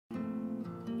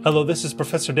Hello, this is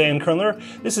Professor Dan Kernler.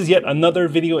 This is yet another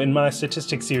video in my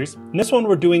statistics series. In this one,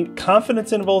 we're doing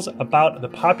confidence intervals about the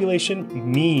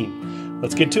population mean.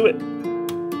 Let's get to it.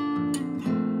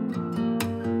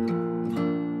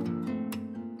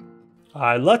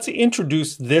 Let's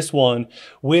introduce this one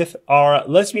with our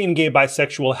lesbian, gay,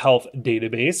 bisexual health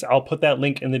database. I'll put that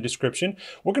link in the description.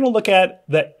 We're going to look at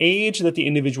the age that the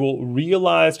individual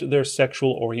realized their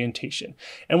sexual orientation.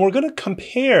 And we're going to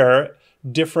compare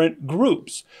different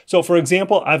groups. So for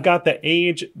example, I've got the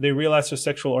age they realized their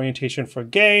sexual orientation for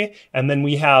gay, and then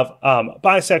we have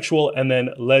bisexual and then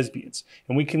lesbians.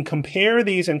 And we can compare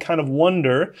these and kind of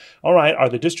wonder, all right, are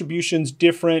the distributions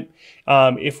different?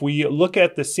 If we look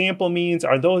at the sample means,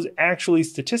 are those actually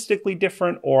statistically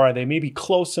different, or are they maybe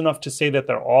close enough to say that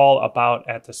they're all about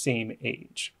at the same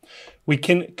age? We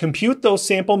can compute those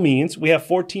sample means. We have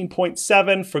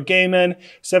 14.7 for gay men,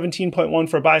 17.1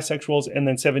 for bisexuals, and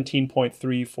then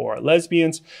 17.3 for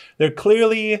lesbians. They're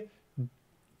clearly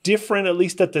different, at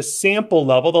least at the sample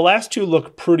level. The last two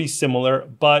look pretty similar,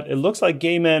 but it looks like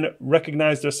gay men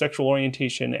recognize their sexual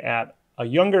orientation at a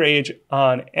younger age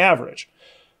on average.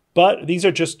 But these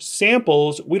are just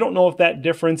samples. We don't know if that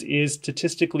difference is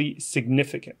statistically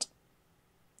significant.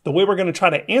 The way we're going to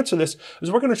try to answer this is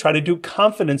we're going to try to do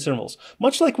confidence intervals,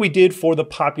 much like we did for the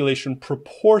population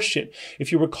proportion.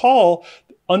 If you recall,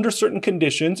 under certain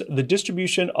conditions, the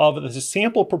distribution of the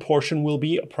sample proportion will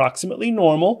be approximately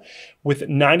normal, with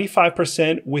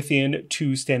 95% within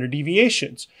 2 standard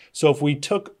deviations. So if we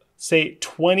took, say,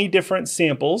 20 different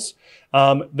samples,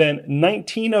 then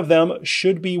 19 of them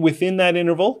should be within that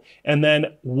interval, and then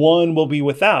 1 will be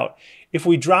without. If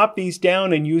we drop these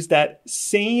down and use that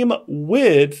same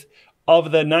width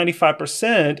of the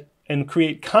 95% and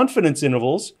create confidence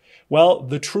intervals, well,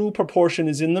 the true proportion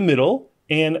is in the middle,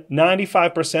 and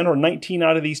 95% or 19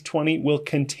 out of these 20 will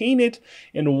contain it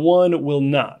and 1 will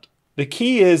not. The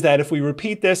key is that if we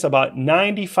repeat this, about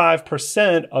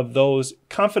 95% of those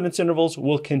confidence intervals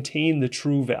will contain the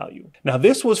true value. Now,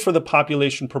 this was for the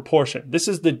population proportion. This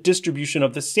is the distribution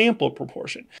of the sample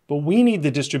proportion. But we need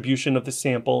the distribution of the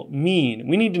sample mean.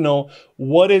 We need to know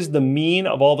what is the mean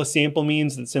of all the sample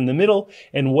means that's in the middle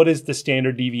and what is the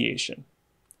standard deviation.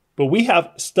 But we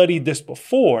have studied this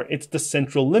before. It's the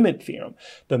central limit theorem.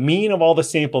 The mean of all the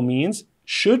sample means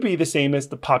should be the same as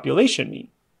the population mean.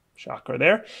 Shocker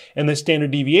there. And the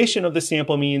standard deviation of the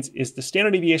sample means is the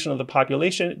standard deviation of the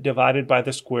population divided by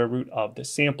the square root of the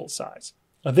sample size.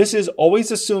 Now, this is always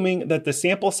assuming that the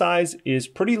sample size is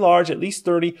pretty large, at least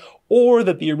 30, or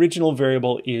that the original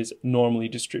variable is normally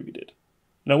distributed.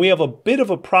 Now, we have a bit of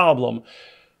a problem.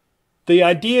 The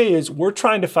idea is we're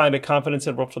trying to find a confidence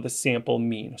interval for the sample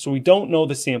mean. So we don't know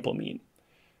the sample mean.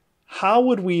 How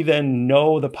would we then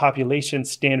know the population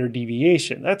standard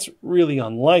deviation? That's really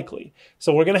unlikely.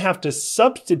 So we're going to have to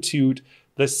substitute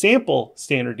the sample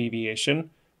standard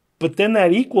deviation, but then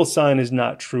that equal sign is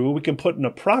not true. We can put an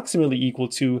approximately equal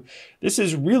to. This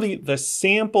is really the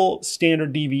sample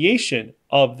standard deviation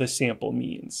of the sample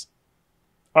means.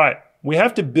 All right, we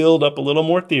have to build up a little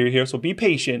more theory here, so be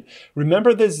patient.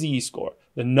 Remember the z-score,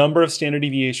 the number of standard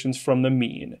deviations from the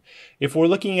mean. If we're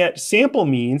looking at sample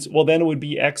means, well, then it would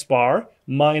be x bar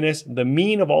minus the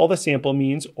mean of all the sample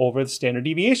means over the standard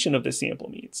deviation of the sample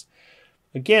means.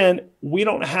 Again, we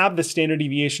don't have the standard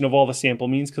deviation of all the sample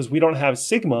means because we don't have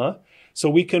sigma, so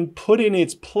we can put in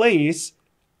its place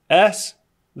s,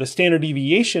 the standard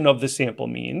deviation of the sample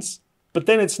means, but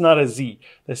then it's not a z.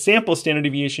 The sample standard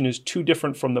deviation is too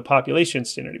different from the population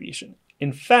standard deviation.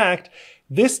 In fact,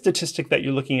 this statistic that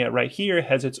you're looking at right here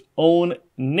has its own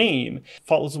name. It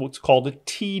follows what's called a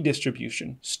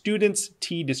t-distribution, student's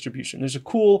t-distribution. There's a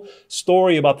cool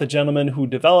story about the gentleman who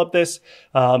developed this,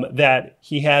 that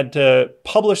he had to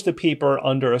publish the paper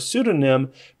under a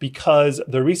pseudonym because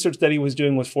the research that he was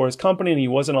doing was for his company and he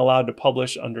wasn't allowed to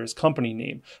publish under his company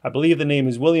name. I believe the name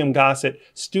is William Gossett,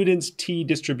 student's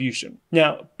t-distribution.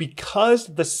 Now, because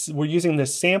we're using the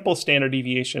sample standard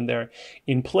deviation there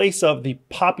in place of the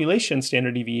population standard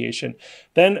deviation,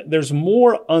 then there's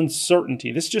more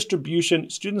uncertainty. This distribution,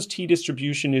 student's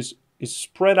t-distribution, is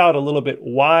spread out a little bit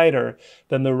wider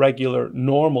than the regular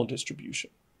normal distribution.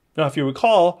 Now, if you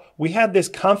recall, we had this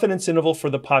confidence interval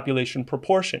for the population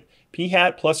proportion, p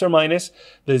hat plus or minus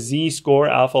the z-score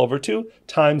alpha over 2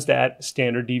 times that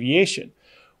standard deviation.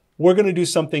 We're going to do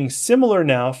something similar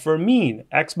now for mean,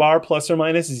 x bar plus or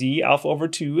minus z alpha over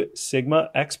 2 sigma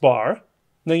x bar.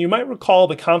 Now, you might recall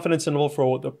the confidence interval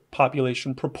for the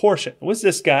population proportion. It was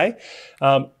this guy.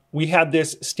 we had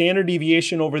this standard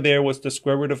deviation over there was the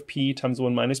square root of p times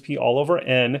 1 minus p all over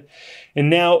n. And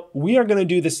now we are going to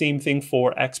do the same thing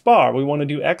for x bar. We want to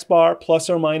do x bar plus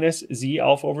or minus z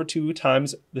alpha over 2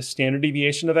 times the standard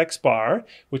deviation of x bar,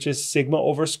 which is sigma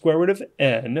over square root of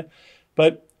n.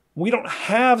 But we don't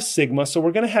have sigma, so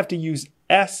we're going to have to use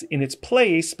s in its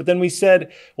place. But then we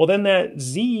said, well, then that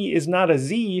z is not a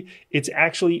z, it's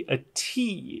actually a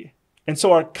t. And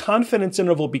so our confidence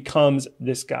interval becomes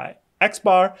this guy. X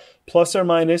bar plus or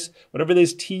minus whatever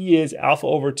this t is, alpha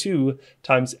over 2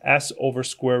 times s over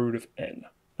square root of n.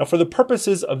 Now for the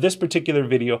purposes of this particular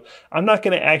video, I'm not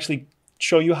going to actually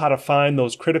show you how to find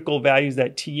those critical values,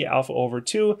 that t alpha over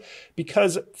 2,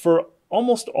 because for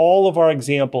almost all of our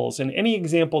examples, and any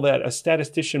example that a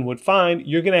statistician would find,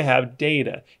 you're going to have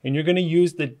data. And you're going to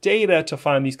use the data to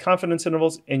find these confidence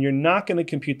intervals, and you're not going to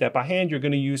compute that by hand. You're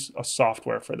going to use a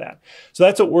software for that. So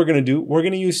that's what we're going to do. We're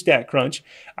going to use StatCrunch.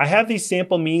 I have these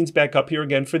sample means back up here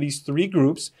again for these 3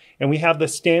 groups, and we have the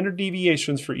standard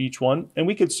deviations for each one. And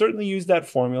we could certainly use that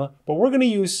formula, but we're going to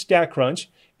use StatCrunch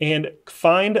and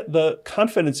find the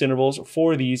confidence intervals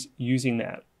for these using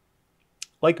that.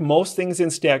 Like most things in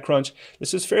StatCrunch,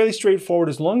 this is fairly straightforward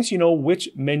as long as you know which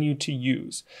menu to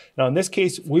use. Now in this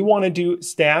case, we want to do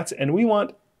stats and we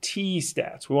want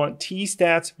t-stats. We want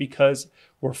t-stats because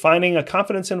we're finding a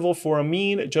confidence interval for a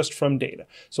mean just from data.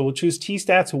 So we'll choose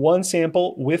t-stats, one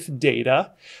sample with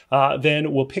data.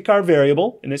 Then we'll pick our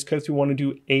variable. In this case, we want to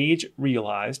do age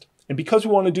realized. And because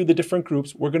we want to do the different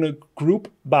groups, we're going to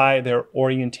group by their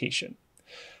orientation.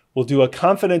 We'll do a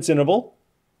confidence interval,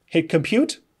 hit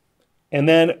compute, and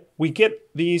then we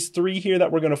get these 3 here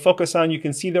that we're going to focus on. You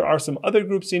can see there are some other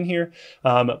groups in here,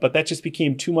 but that just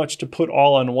became too much to put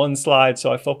all on one slide,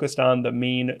 so I focused on the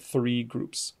main 3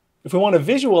 groups. If we want to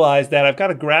visualize that, I've got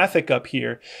a graphic up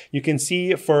here. You can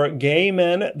see for gay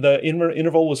men, the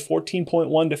interval was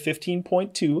 14.1 to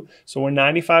 15.2, so we're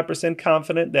 95%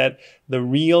 confident that the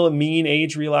real mean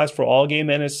age realized for all gay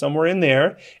men is somewhere in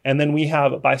there. And then we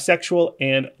have bisexual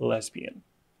and lesbian.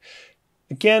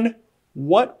 Again,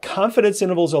 what confidence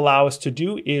intervals allow us to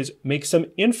do is make some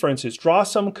inferences, draw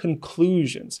some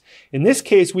conclusions. In this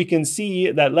case, we can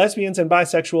see that lesbians and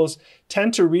bisexuals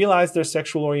tend to realize their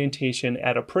sexual orientation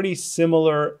at a pretty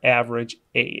similar average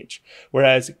age.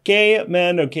 Whereas gay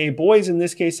men, or gay boys in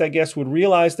this case, I guess, would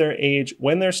realize their age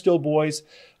when they're still boys,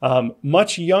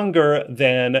 much younger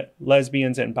than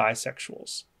lesbians and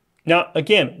bisexuals. Now,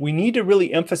 again, we need to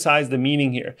really emphasize the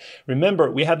meaning here.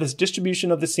 Remember, we have this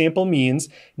distribution of the sample means.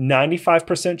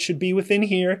 95% should be within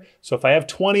here. So if I have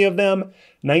 20 of them,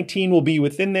 19 will be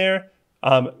within there.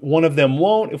 One of them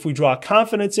won't. If we draw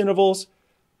confidence intervals,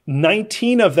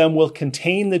 19 of them will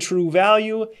contain the true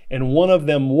value and one of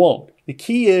them won't. The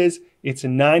key is it's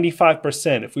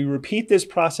 95%. If we repeat this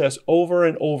process over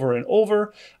and over and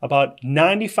over, about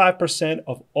 95%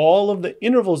 of all of the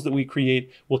intervals that we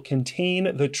create will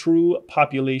contain the true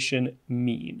population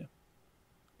mean.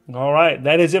 All right,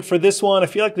 that is it for this one. I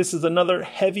feel like this is another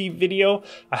heavy video.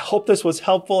 I hope this was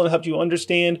helpful and helped you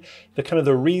understand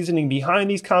the reasoning behind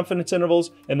these confidence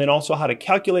intervals, and then also how to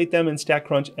calculate them in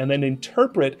StatCrunch and then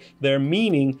interpret their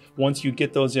meaning once you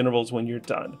get those intervals when you're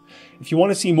done. If you want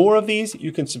to see more of these,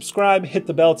 you can subscribe, hit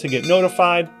the bell to get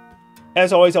notified.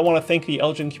 As always, I want to thank the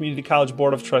Elgin Community College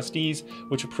Board of Trustees,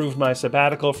 which approved my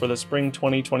sabbatical for the spring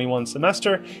 2021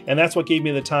 semester, and that's what gave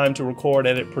me the time to record,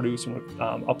 edit, produce, and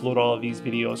upload all of these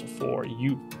videos for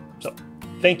you. So,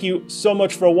 thank you so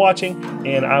much for watching,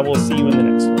 and I will see you in the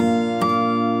next one.